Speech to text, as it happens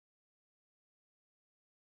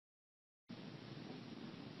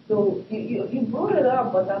So you brought it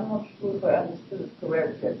up, but I'm not sure if I understood it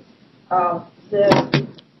correctly. The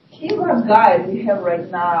KRAD guide we have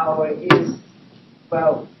right now is,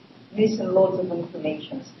 well, missing lots of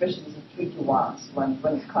information, especially the tricky ones when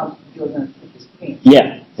it comes to building a tricky screen.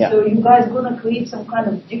 Yeah. So you guys going to create some kind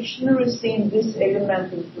of dictionary saying this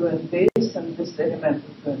element is doing this and this element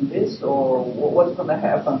is doing this, or what's going to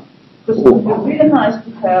happen? Because it would be really nice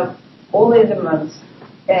to have all elements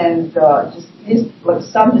and just list like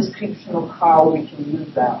some description of how we can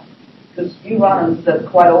use them. Because we run into that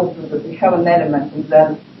quite often, that we have an element and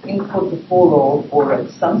then input to follow or like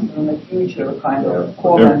something in the future kind of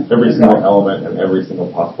comment. Every single element and every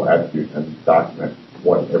single possible attribute and document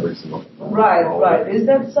what every single element. Right. Is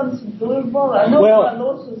that something doable? I know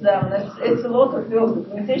lots of them. It's a lot of work.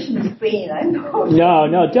 Documentation is pain, I know.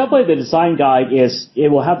 No, definitely the design guide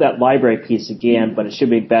it will have that library piece again, but it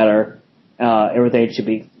should be better. Everything should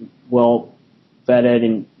be well vetted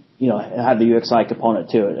and, have the UXI component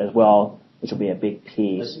to it as well, which will be a big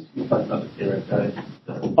piece.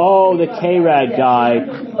 Oh, the KRAD guide.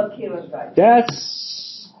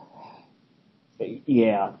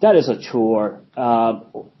 That is a chore.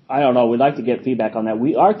 I don't know. We'd like to get feedback on that.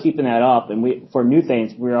 We are keeping that up, and for new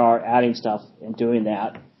things, we are adding stuff and doing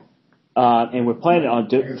that. And we're planning on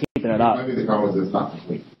keeping it up. Maybe the problem is it's not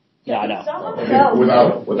complete. Yeah, I know.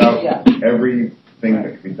 Without everything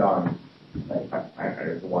that can be done,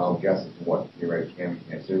 it's a wild guess as to what KRAD can and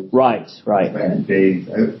can't do. Right. I spend days.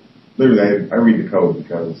 Literally, I read the code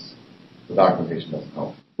because the documentation doesn't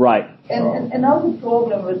help. Right. And another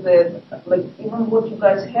problem with it, like even what you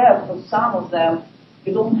guys have, for some of them,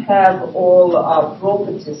 you don't have all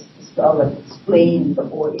properties like explained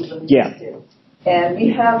or even listed. And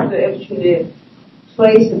we have to actually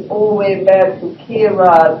trace it all the way back to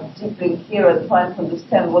KRAD, deeply in KRAD, trying to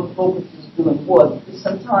understand what properties do and what, because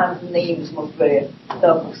sometimes the name is not very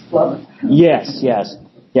self-explanatory. Yes.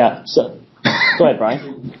 Yeah. So, go ahead,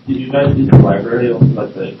 Brian. Did you guys use the library,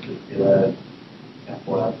 like the KRAD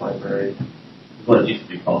F4F library? What it used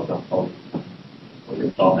to be called, what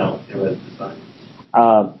it's called now, KRAD design.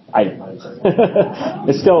 I don't know.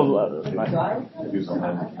 It's still.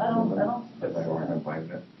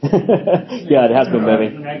 Yeah, it has been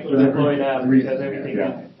moving.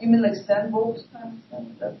 You mean like sandbox kind of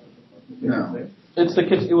thing? No. It was a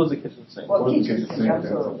kitchen sink. Well, kitchen sink,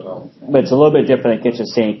 but it's a little bit different than kitchen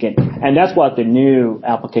sink, and that's what the new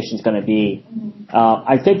application is going to be.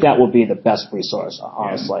 I think that will be the best resource,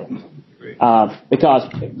 honestly, because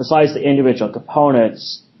besides the individual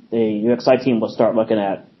components, the UXI team will start looking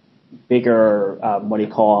at bigger,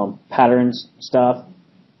 patterns stuff,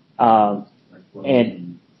 and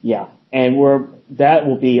that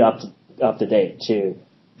will be up to date too.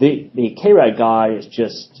 The KRAD guide is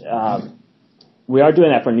just we are doing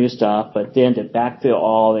that for new stuff, but then to backfill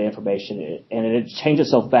all the information, and it changes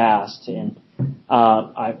so fast, and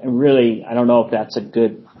I don't know if that's a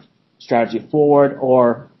good strategy forward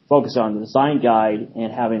or focus on the design guide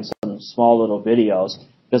and having some small little videos.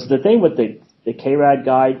 Because the thing with the KRAD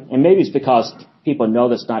guide, and maybe it's because people know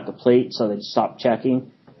that's not complete, so they stop checking,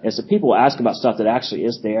 is that people ask about stuff that actually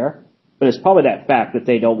is there, but it's probably that fact that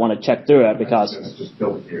they don't want to check through it because... It's just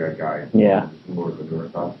build the KRAD guide. Yeah. More than newer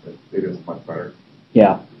stuff, but it is much better.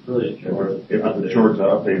 Yeah. Really, if it's a chore to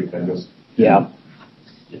update, then just... Yeah.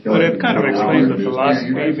 But it kind of explains the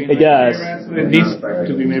philosophy. It does. It needs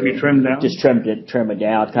to be maybe trimmed down. Just trim it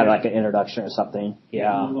down, kind of like an introduction or something.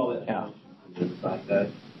 Yeah.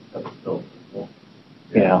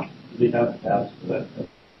 Yeah. We have tabs for that.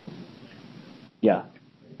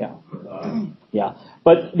 Yeah.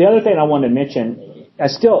 But the other thing I wanted to mention,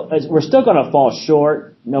 we're still going to fall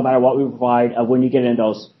short, no matter what we provide, of when you get in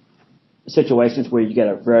those situations where you get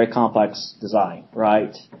a very complex design,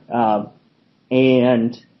 right?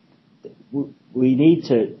 And we need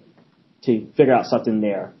to figure out something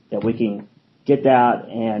there that we can get that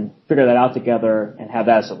and figure that out together and have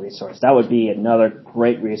that as a resource. That would be another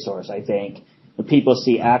great resource, I think, when people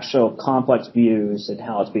see actual complex views and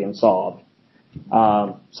how it's being solved.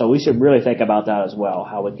 So we should really think about that as well,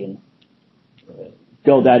 how we can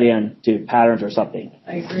build that into patterns or something.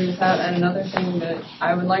 I agree with that. And another thing that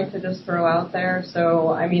I would like to just throw out there,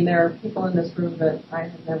 there are people in this room that I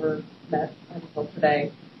have never met until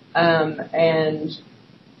today. And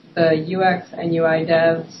the UX and UI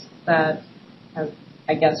devs that have,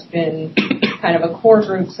 I guess, been kind of a core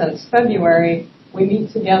group since February, we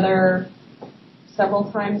meet together several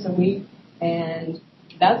times a week, and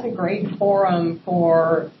that's a great forum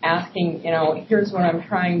for asking, here's what I'm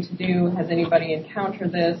trying to do. Has anybody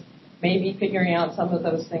encountered this? Maybe figuring out some of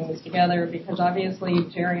those things together, because obviously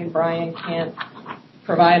Jerry and Brian can't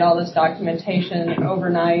provide all this documentation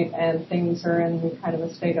overnight and things are in kind of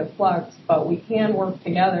a state of flux, but we can work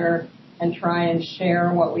together and try and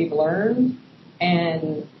share what we've learned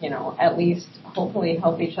and, at least hopefully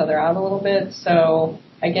help each other out a little bit. So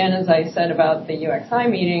again, as I said about the UXI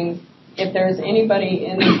meetings, if there's anybody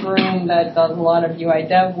in this room that does a lot of UI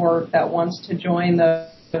dev work that wants to join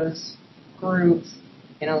those groups,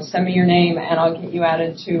 send me your name and I'll get you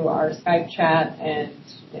added to our Skype chat, and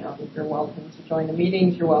you're welcome to join the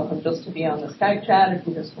meetings. You're welcome just to be on the Skype chat if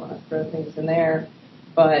you just want to throw things in there.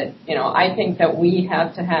 But, I think that we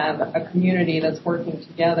have to have a community that's working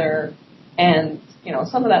together, and,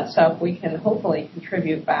 some of that stuff we can hopefully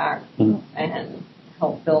contribute back and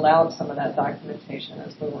help build out some of that documentation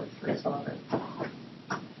as we work through some of it.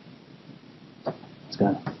 That's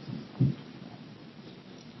good.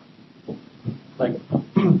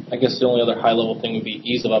 I guess the only other high-level thing would be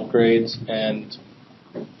ease of upgrades, and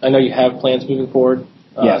I know you have plans moving forward.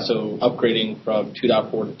 So upgrading from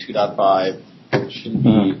 2.4 to 2.5 shouldn't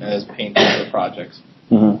be as painful for projects.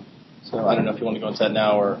 Mm-hmm. So I don't know if you want to go into that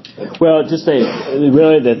now or. Well, just really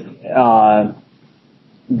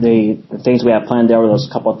the things we have planned there were those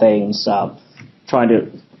couple of things. Trying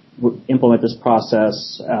to implement this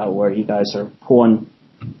process where you guys are pulling,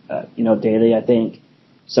 daily, I think.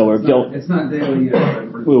 So It's not daily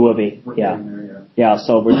yet. But we will be, yeah.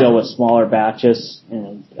 So we're dealing with smaller batches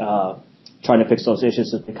and trying to fix those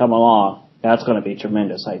issues as they come along. That's going to be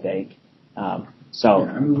tremendous, I think.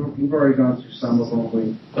 We've already gone through some of them.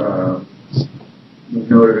 We've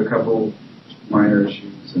noted a couple minor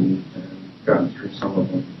issues and gotten through some of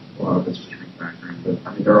them. A lot of it's just refactoring, but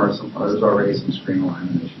there's already some screen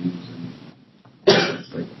alignment issues, and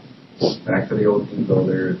it's like back to the old team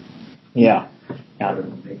builder. Yeah.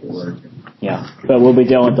 Make it work. Yeah, but we'll be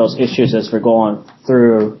dealing with those issues as we're going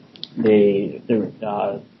through the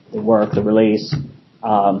work, the release,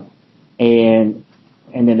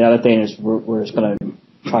 and then the other thing is we're just going to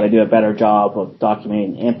try to do a better job of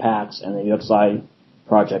documenting impacts, and the UXI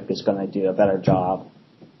project is going to do a better job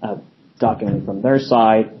of documenting from their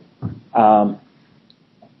side.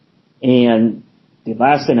 And the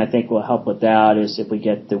last thing I think will help with that is if we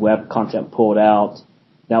get the web content pulled out,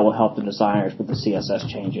 that will help the designers with the CSS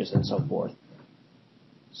changes and so forth.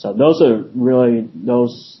 So those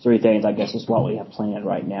three things, I guess, is what we have planned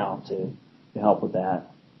right now to help with that.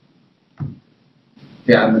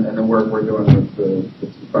 Yeah, and the work we're doing with the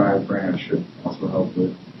T5 branch should also help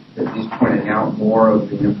with at least pointing out more of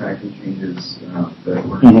the impact and changes that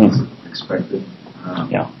were expected.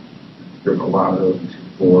 There's a lot of those in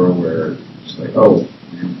 2.4 where it's like, we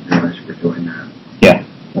didn't realize you were doing that. Yeah.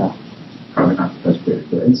 Probably not the best way to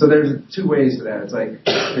do it. And so there's two ways to that. It's like,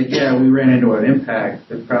 we ran into an impact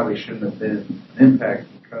that probably shouldn't have been an impact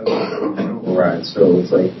because of an override. So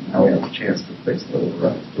it's like now we have a chance to fix the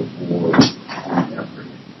overrides before the upgrade.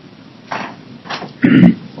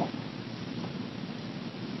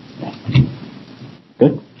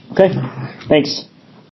 Good. Okay. Thanks.